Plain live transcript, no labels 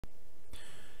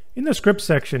In the script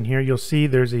section here, you'll see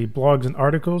there's a blogs and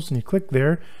articles, and you click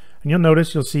there, and you'll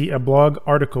notice you'll see a blog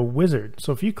article wizard.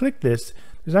 So if you click this,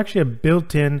 there's actually a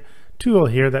built-in tool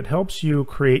here that helps you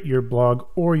create your blog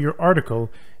or your article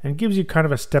and gives you kind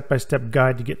of a step-by-step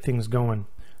guide to get things going.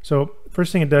 So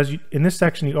first thing it does, in this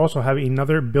section, you also have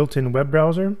another built-in web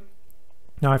browser.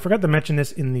 Now I forgot to mention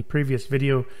this in the previous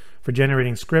video for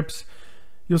generating scripts.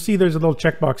 You'll see there's a little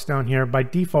checkbox down here. By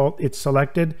default, it's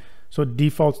selected, so it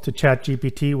defaults to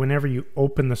ChatGPT whenever you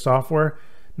open the software.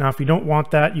 Now if you don't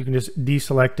want that, you can just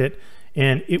deselect it,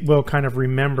 and it will kind of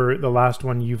remember the last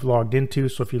one you've logged into.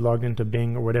 So if you logged into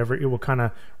Bing or whatever, it will kind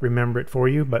of remember it for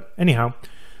you. But anyhow,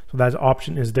 so that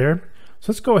option is there.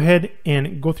 So let's go ahead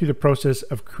and go through the process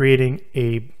of creating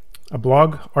a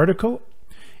blog article.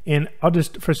 And I'll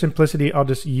just, for simplicity, I'll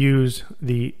just use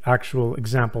the actual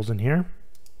examples in here.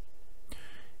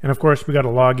 And of course, we got to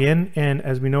log in. And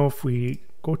as we know, if we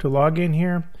go to log in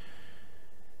here,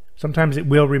 sometimes it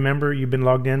will remember you've been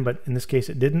logged in, but in this case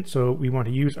it didn't. So we want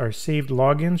to use our saved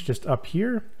logins just up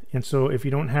here. And so if you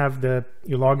don't have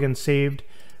your login saved,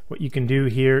 what you can do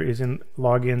here is in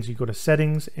logins, you go to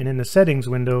settings, and in the settings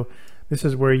window, this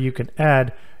is where you can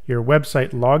add your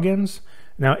website logins.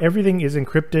 Now everything is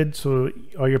encrypted, so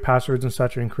all your passwords and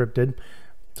such are encrypted,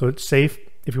 so it's safe.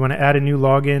 If you want to add a new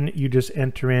login, you just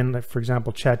enter in, like for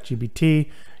example,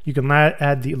 ChatGPT. You can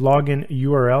add the login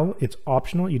URL. It's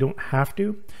optional, you don't have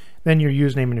to. Then your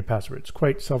username and your password. It's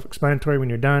quite self-explanatory. When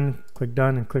you're done, click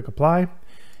done and click apply.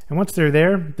 And once they're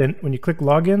there, then when you click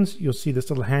logins, you'll see this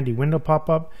little handy window pop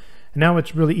up. And now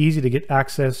it's really easy to get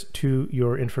access to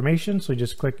your information. So you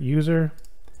just click user,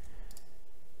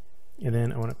 and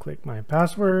then I want to click my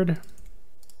password,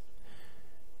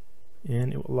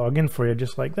 and it will log in for you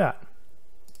just like that.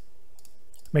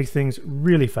 Makes things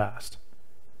really fast.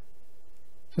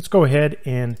 Let's go ahead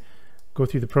and go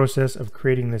through the process of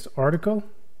creating this article.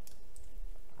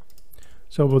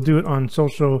 So we'll do it on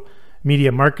social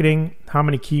media marketing, how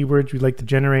many keywords we'd like to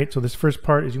generate. So this first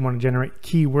part is you want to generate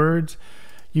keywords.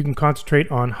 You can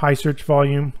concentrate on high search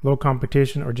volume, low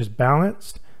competition, or just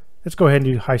balanced. Let's go ahead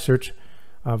and do high search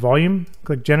volume.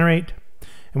 Click generate.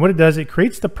 And what it does, it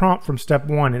creates the prompt from step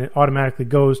 1 and it automatically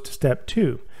goes to step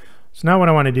 2. So now what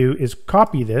I want to do is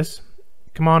copy this,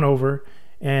 come on over,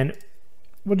 and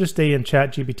we'll just stay in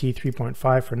ChatGPT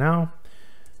 3.5 for now.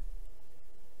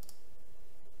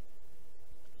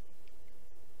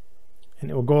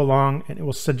 And it will go along and it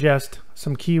will suggest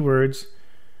some keywords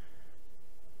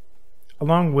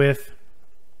along with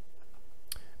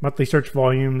monthly search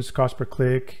volumes, cost per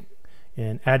click,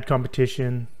 and ad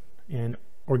competition, and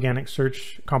organic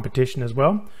search competition as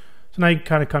well. So now you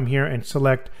kind of come here and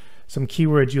select some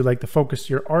keywords you'd like to focus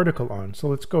your article on. So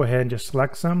let's go ahead and just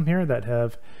select some here that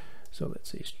have, so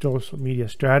let's say social media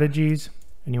strategies,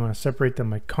 and you want to separate them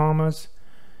by commas.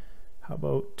 How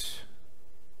about,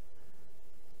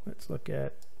 let's look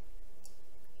at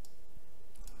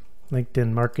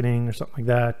LinkedIn marketing or something like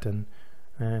that, and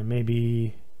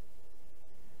maybe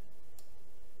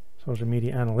social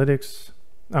media analytics.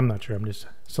 I'm not sure, I'm just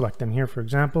selecting here, for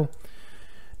example.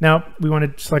 Now we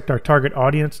want to select our target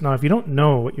audience. Now if you don't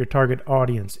know what your target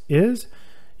audience is,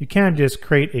 you can just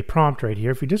create a prompt right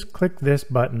here. If you just click this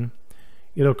button,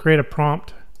 it'll create a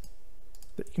prompt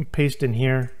that you can paste in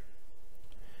here,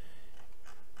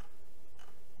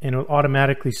 and it'll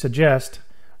automatically suggest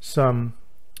some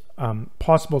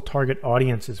possible target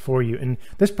audiences for you. And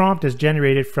this prompt is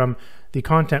generated from the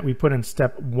content we put in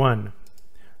step 1.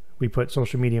 We put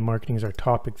social media marketing as our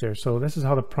topic there. So this is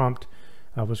how the prompt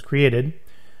was created.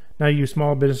 Now you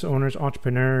small business owners,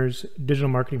 entrepreneurs, digital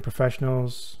marketing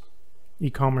professionals,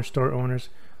 e-commerce store owners.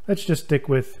 Let's just stick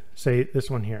with, say,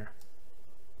 this one here.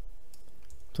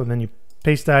 So then you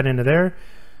paste that into there.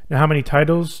 Now how many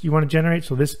titles you want to generate.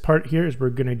 So this part here is we're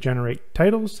going to generate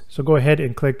titles. So go ahead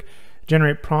and click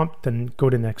generate prompt, then go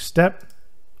to next step.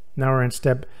 Now we're in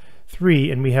step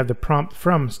 3 and we have the prompt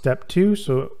from step 2.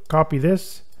 So copy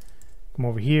this, come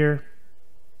over here,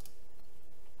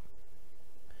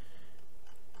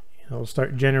 and we'll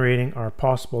start generating our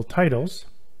possible titles.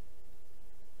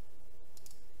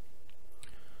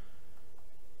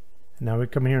 And now we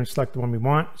come here and select the one we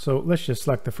want. So let's just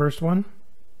select the first one.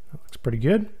 That looks pretty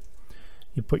good.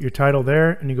 You put your title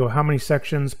there and you go how many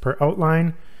sections per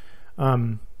outline.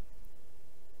 So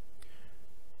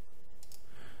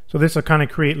this will kind of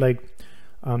create like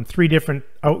 3 different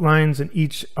outlines, and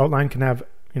each outline can have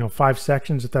 5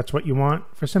 sections if that's what you want.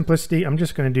 For simplicity, I'm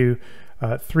just going to do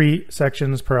 3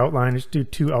 sections per outline. Just do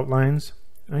 2 outlines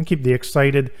and keep the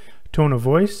excited tone of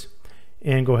voice,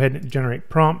 and go ahead and generate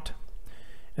prompt.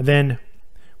 And then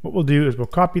what we'll do is we'll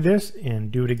copy this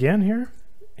and do it again here.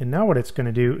 And now what it's going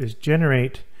to do is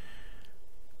generate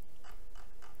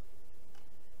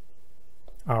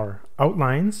our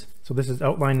outlines. So this is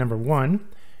outline number 1,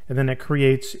 and then it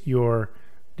creates your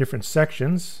different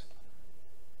sections.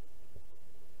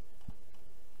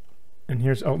 And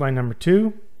here's outline number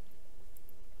 2.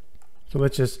 So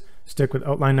let's just stick with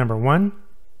outline number 1.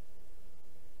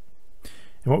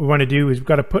 And what we want to do is we've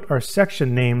got to put our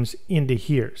section names into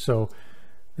here. So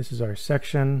this is our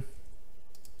section,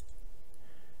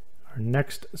 our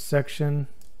next section,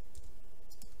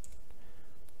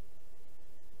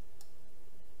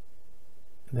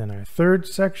 and then our third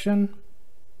section.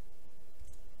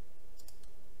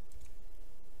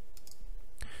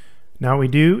 Now what we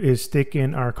do is stick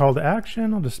in our call to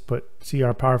action. I'll just see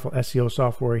our powerful SEO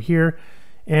software here,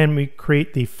 and we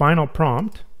create the final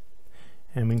prompt,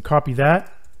 and we can copy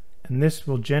that, and this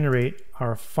will generate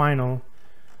our final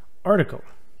article.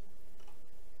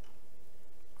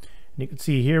 And you can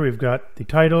see here we've got the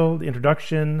title, the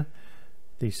introduction,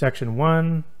 the section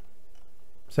 1,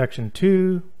 section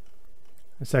 2,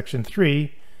 and section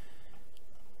 3,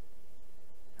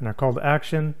 and our call to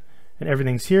action, and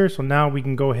everything's here. So now we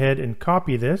can go ahead and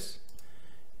copy this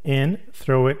and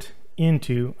throw it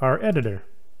into our editor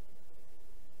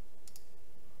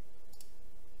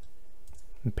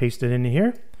and paste it into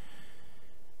here.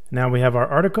 Now we have our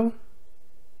article.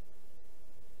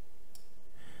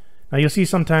 Now you'll see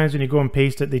sometimes when you go and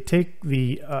paste it, they take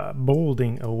the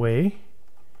bolding away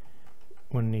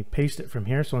when you paste it from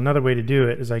here. So another way to do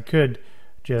it is I could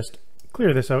just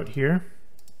clear this out here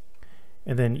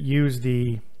and then use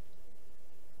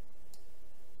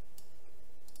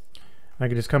I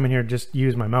could just come in here and just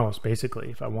use my mouse basically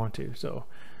if I want to. So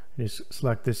just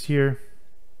select this here,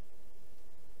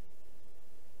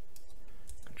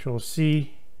 Control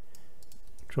C,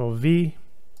 Control V,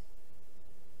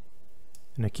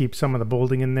 and I keep some of the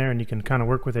bolding in there, and you can kind of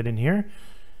work with it in here.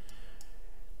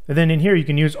 And then in here you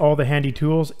can use all the handy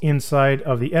tools inside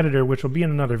of the editor, which will be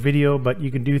in another video, but you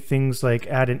can do things like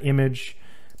add an image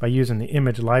by using the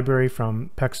image library from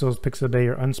Pexels, Pixabay,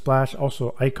 or Unsplash,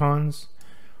 also icons.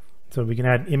 So we can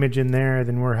add an image in there,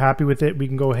 then we're happy with it. We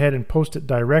can go ahead and post it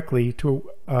directly to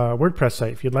a WordPress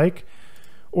site if you'd like,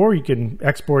 or you can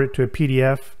export it to a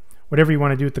PDF, whatever you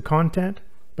want to do with the content.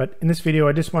 But in this video,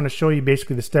 I just want to show you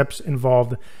basically the steps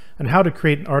involved and how to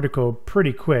create an article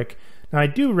pretty quick. Now I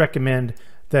do recommend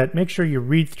that make sure you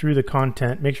read through the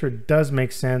content, make sure it does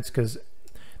make sense, because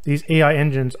these AI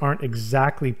engines aren't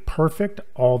exactly perfect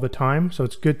all the time. So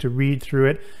it's good to read through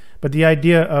it. But the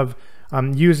idea of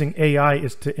using AI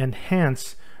is to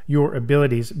enhance your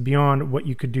abilities beyond what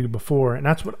you could do before, and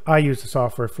that's what I use the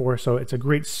software for. So it's a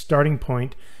great starting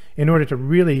point in order to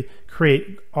really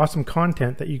create awesome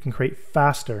content that you can create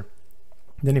faster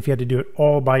than if you had to do it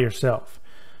all by yourself.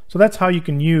 So that's how you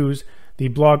can use the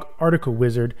blog article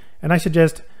wizard, and I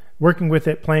suggest working with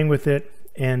it, playing with it,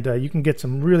 and you can get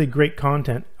some really great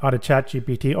content out of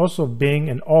ChatGPT, also Bing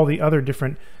and all the other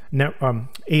different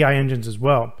AI engines as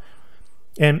well.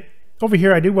 And over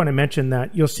here, I do want to mention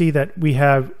that you'll see that we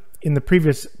have in the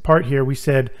previous part here, we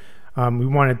said we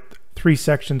wanted 3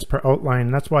 sections per outline,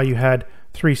 and that's why you had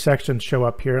 3 sections show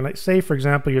up here. And like say, for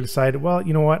example, you decided, well,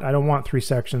 you know what, I don't want 3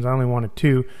 sections, I only wanted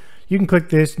 2. You can click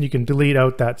this and you can delete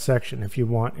out that section if you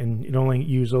want, and you'd only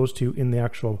use those 2 in the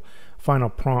actual final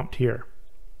prompt here.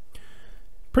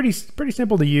 Pretty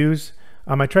simple to use.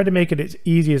 I tried to make it as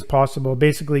easy as possible.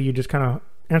 Basically, you just kind of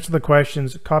answer the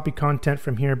questions, copy content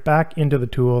from here back into the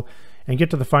tool, and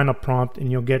get to the final prompt,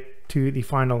 and you'll get to the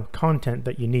final content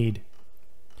that you need.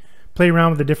 Play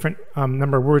around with the different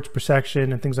number of words per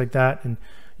section and things like that, and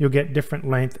you'll get different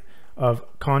length of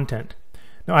content.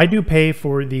 Now I do pay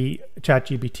for the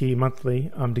ChatGPT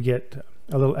monthly to get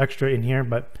a little extra in here,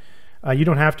 but you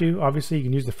don't have to. Obviously, you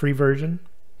can use the free version.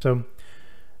 So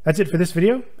that's it for this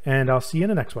video, and I'll see you in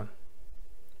the next one.